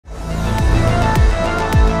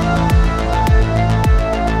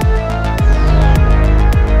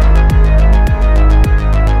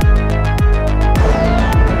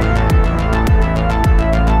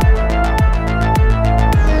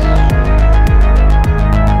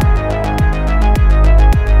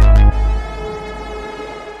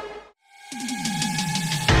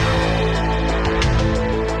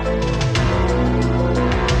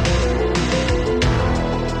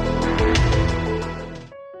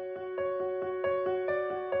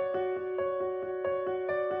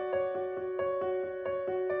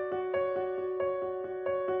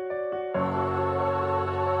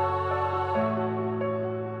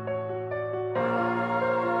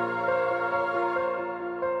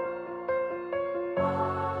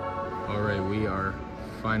we are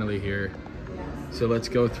finally here. So let's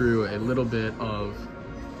go through a little bit of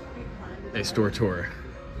a store tour.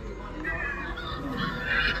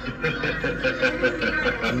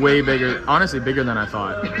 Way bigger, honestly bigger than I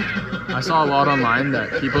thought. I saw a lot online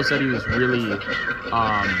that people said he was really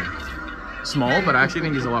small, but I actually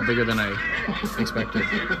think he's a lot bigger than I expected.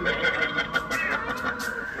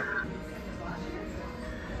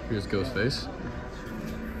 Here's Ghostface.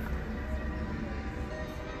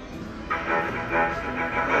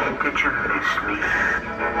 Get your face, me.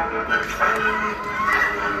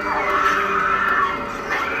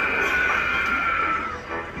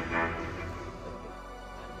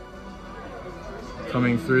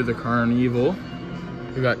 Coming through the Carnival,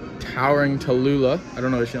 we got Towering Tallulah. I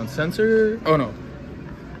don't know, is she on censor? Oh no,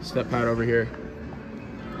 step pad over here.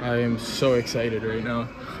 I am so excited right now.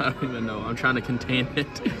 I don't even know. I'm trying to contain it.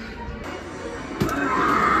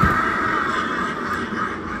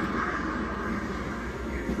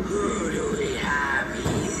 Who do we have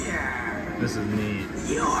here? This is neat.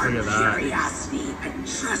 Your Look at that. curiosity and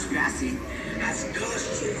trespassing has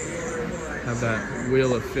cost you. Have that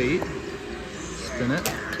Wheel of Fate. Spin it.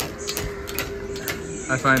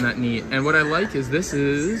 I find that neat. And what I like is this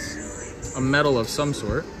is a metal of some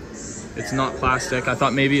sort. It's not plastic. I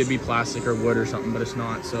thought maybe it'd be plastic or wood or something, but it's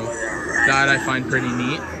not. So that I find pretty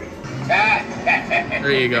neat.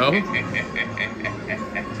 There you go.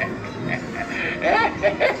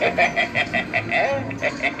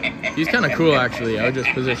 He's kind of cool actually. I would just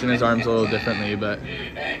position his arms a little differently, but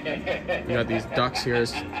we got these ducks here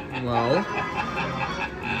as well.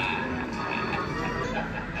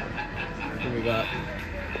 Here we got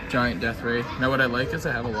giant death ray. Now what I like is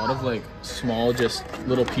I have a lot of like small, just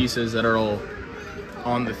little pieces that are all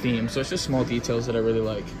on the theme. So it's just small details that I really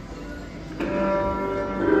like.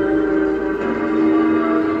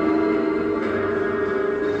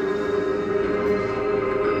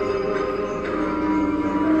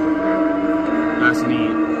 That's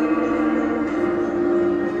neat.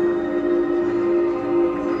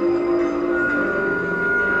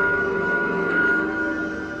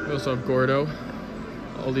 We also have Gordo.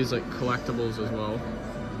 All these like collectibles as well.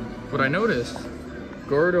 What I noticed,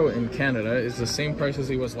 Gordo in Canada is the same price as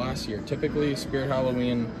he was last year. Typically, Spirit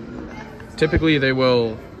Halloween, typically they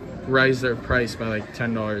will raise their price by like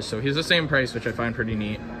 $10. So he's the same price, which I find pretty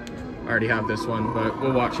neat. I already have this one, but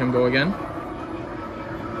we'll watch him go again.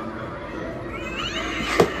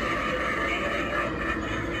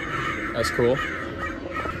 That's cool.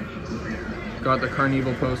 Got the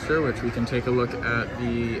Carnival poster, which we can take a look at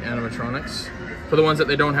the animatronics. For the ones that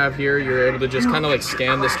they don't have here, you're able to just kind of like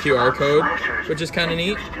scan this QR code, which is kind of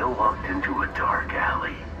neat. Still walked into a dark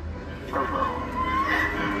alley, alone.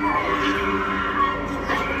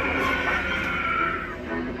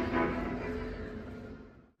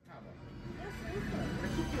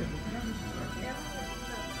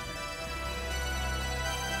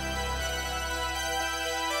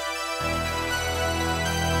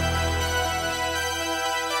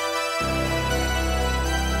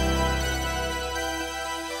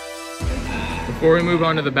 Before we move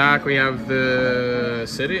on to the back, we have the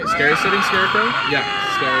scary sitting scarecrow. Yeah,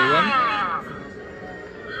 scary one.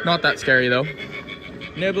 Not that scary though.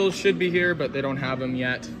 Nibbles should be here, but they don't have them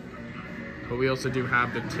yet. But we also do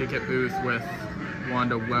have the ticket booth with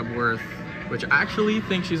Wanda Webworth, which I actually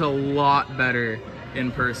think she's a lot better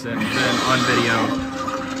in person than on video.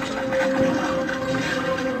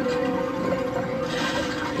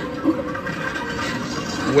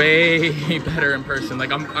 Way better in person.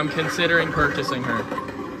 Like I'm considering purchasing her.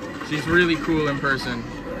 She's really cool in person.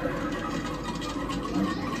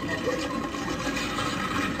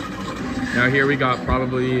 Now here we got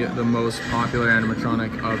probably the most popular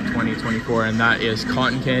animatronic of 2024, and that is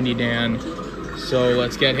Cotton Candy Dan. So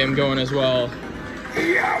let's get him going as well.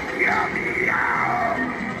 Yum, yum,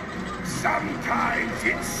 yum. Sometimes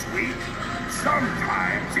it's sweet,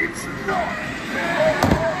 sometimes it's not.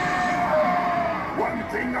 One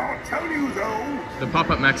thing I'll tell you though. The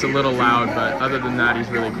puppet mech's a little loud, but other than that, he's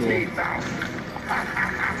really cool.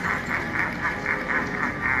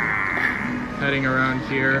 Heading around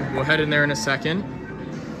here. We'll head in there in a second.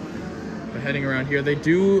 But heading around here, they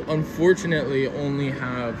do unfortunately only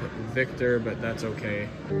have Victor, but that's okay.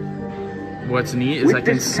 What's neat is I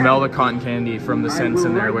can smell the cotton candy from the scents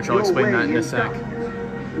in there, which I'll explain that in a sec.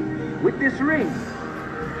 With this ring,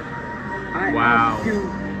 I Wow. ask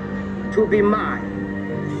you to be mine.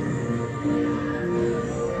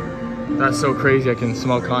 That's so crazy, I can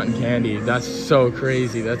smell cotton candy. That's so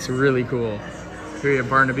crazy, that's really cool. Here you have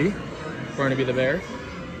Barnaby. Barnaby the bear.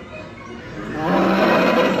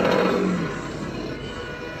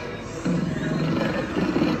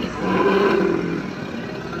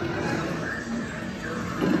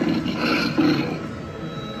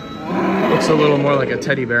 more like a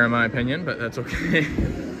teddy bear in my opinion, but that's okay.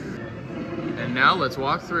 And now let's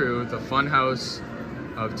walk through the Funhouse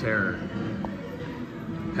of Terror.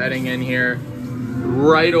 Heading in here,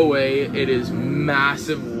 right away, it is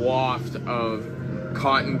massive waft of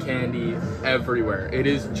cotton candy everywhere. It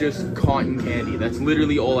is just cotton candy. That's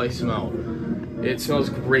literally all I smell. It smells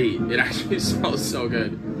great. It actually smells so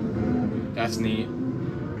good. That's neat.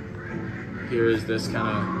 Here is this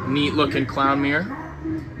kind of neat looking clown mirror.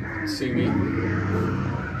 See me?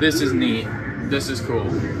 This is neat. This is cool.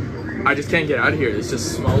 I just can't get out of here. This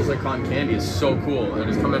just smells like cotton candy. It's so cool. And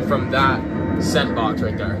it's coming from that scent box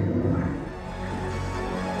right there.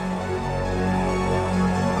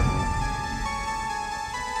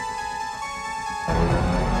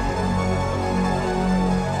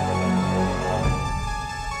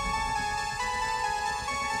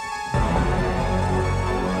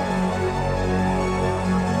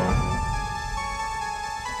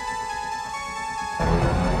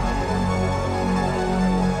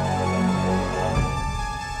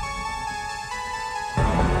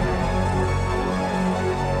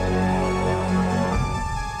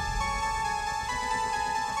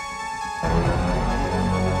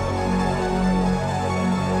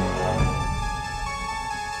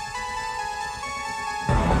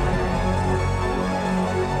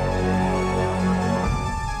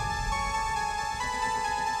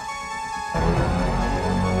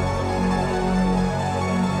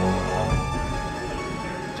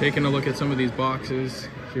 Taking a look at some of these boxes.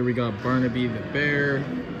 Here we got Barnaby the Bear,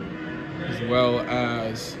 as well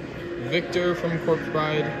as Victor from Corpse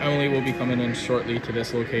Bride. Emily will be coming in shortly to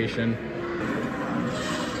this location.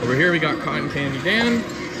 Over here we got Cotton Candy Dan,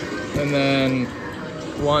 and then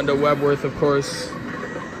Wanda Webworth, of course,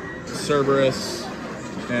 Cerberus,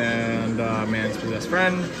 and Man's Possessed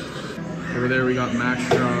Friend. Over there we got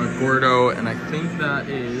Maxtra, Gordo, and I think that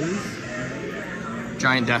is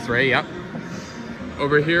Giant Death Ray, yep.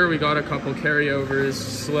 Over here we got a couple carryovers,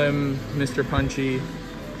 Slim, Mr. Punchy,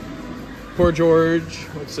 Poor George,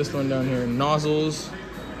 what's this one down here? Nozzles,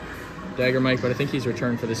 Dagger Mike, but I think he's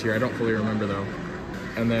returned for this year. I don't fully remember though.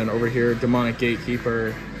 And then over here, Demonic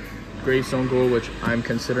Gatekeeper, Gravestone Ghoul, which I'm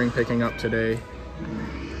considering picking up today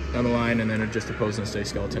down the line, and then just a Pose and Stay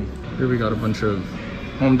Skeleton. Here we got a bunch of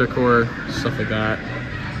home decor, stuff like that.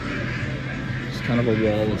 It's kind of a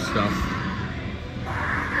wall of stuff.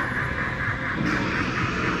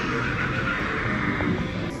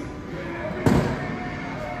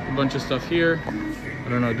 A bunch of stuff here. I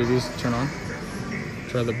don't know, do these turn on?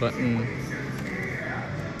 Try the button.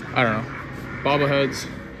 I don't know. Bobbleheads.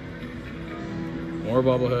 More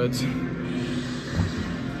bobbleheads.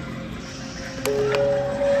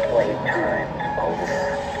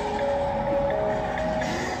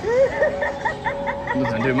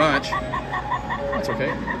 Doesn't do much. That's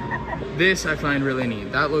okay. This I find really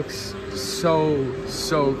neat. That looks so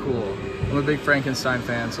cool. I'm a big Frankenstein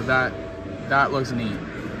fan, so that looks neat.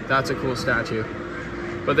 That's a cool statue.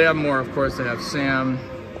 But they have more, of course. They have Sam,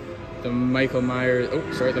 the Michael Myers,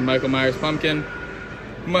 the Michael Myers pumpkin,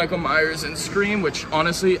 Michael Myers and Scream, which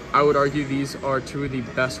honestly, I would argue these are two of the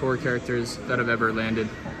best horror characters that have ever landed,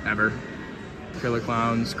 ever. Killer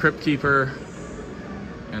Clowns, Crypt Keeper,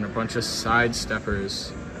 and a bunch of side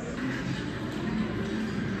steppers.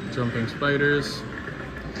 Jumping Spiders.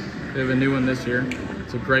 They have a new one this year.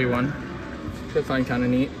 It's a gray one, which I find kind of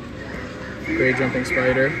neat. Gray Jumping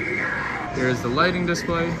Spider. Here's the lighting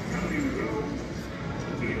display.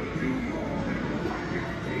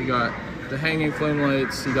 You got the hanging flame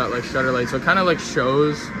lights, you got like shutter lights. So it kind of like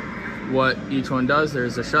shows what each one does.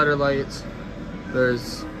 There's the shutter lights,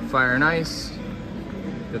 there's fire and ice,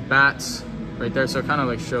 the bats right there. So it kind of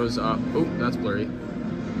like shows up. Oh, that's blurry.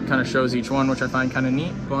 Kind of shows each one, which I find kind of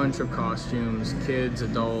neat. Bunch of costumes, kids,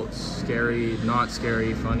 adults, scary, not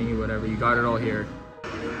scary, funny, whatever. You got it all here.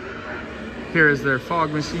 Here is their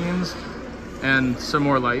fog machines and some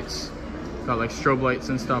more lights. Got like strobe lights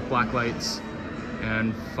and stuff, black lights,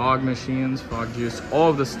 and fog machines, fog juice, all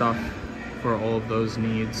of the stuff for all of those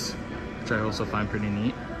needs, which I also find pretty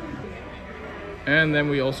neat. And then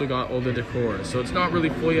we also got all the decor. So it's not really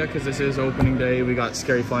full yet because this is opening day. We got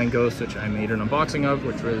Scary Flying Ghost, which I made an unboxing of,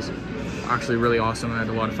 which was actually really awesome. I had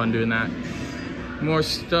a lot of fun doing that. More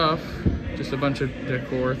stuff, just a bunch of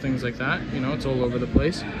decor, things like that. You know, it's all over the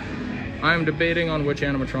place. I'm debating on which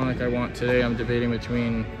animatronic I want today. I'm debating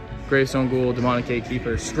between Gravestone Ghoul, Demonic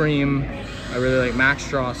Gatekeeper, Scream. I really like Max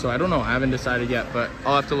Straw, so I don't know. I haven't decided yet, but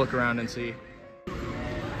I'll have to look around and see.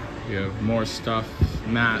 We have more stuff,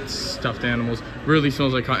 mats, stuffed animals. Really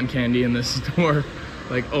smells like cotton candy in this store.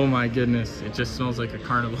 Like, oh my goodness. It just smells like a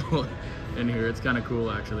carnival in here. It's kind of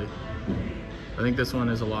cool, actually. I think this one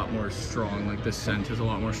is a lot more strong. Like this scent is a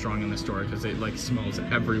lot more strong in the store because it like smells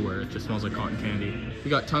everywhere. It just smells like cotton candy. You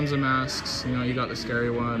got tons of masks, you know, you got the scary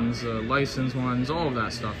ones, licensed ones, all of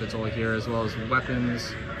that stuff. It's all here, as well as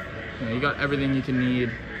weapons. You know, you got everything you can need.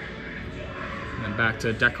 And then back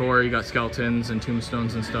to decor, you got skeletons and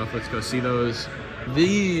tombstones and stuff. Let's go see those.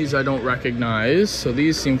 These I don't recognize, so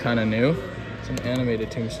these seem kind of new. It's an animated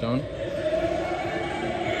tombstone.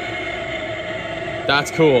 That's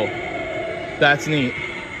cool. That's neat.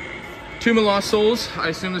 Tomb of Lost Souls. I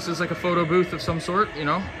assume this is like a photo booth of some sort, you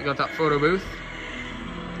know? You got that photo booth.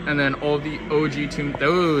 And then all the OG tomb,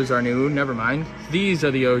 those are new, never mind. These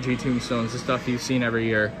are the OG tombstones, the stuff you've seen every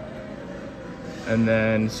year. And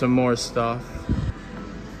then some more stuff.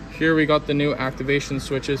 Here we got the new activation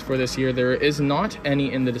switches for this year. There is not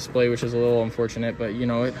any in the display, which is a little unfortunate, but you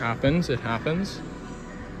know, it happens, it happens.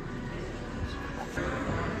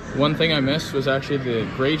 One thing I missed was actually the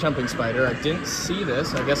gray jumping spider. I didn't see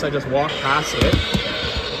this. I guess I just walked past it.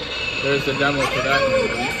 There's the demo for that.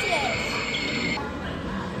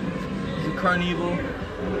 The Carnival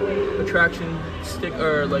attraction stick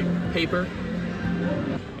or like paper.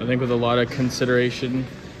 I think with a lot of consideration,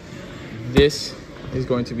 this is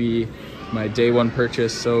going to be my day one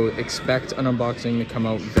purchase. So expect an unboxing to come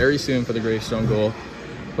out very soon for the Gravestone Ghoul.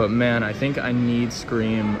 But man, I think I need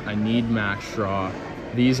Scream. I need Max Straw.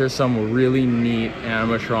 These are some really neat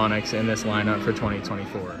animatronics in this lineup for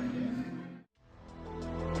 2024.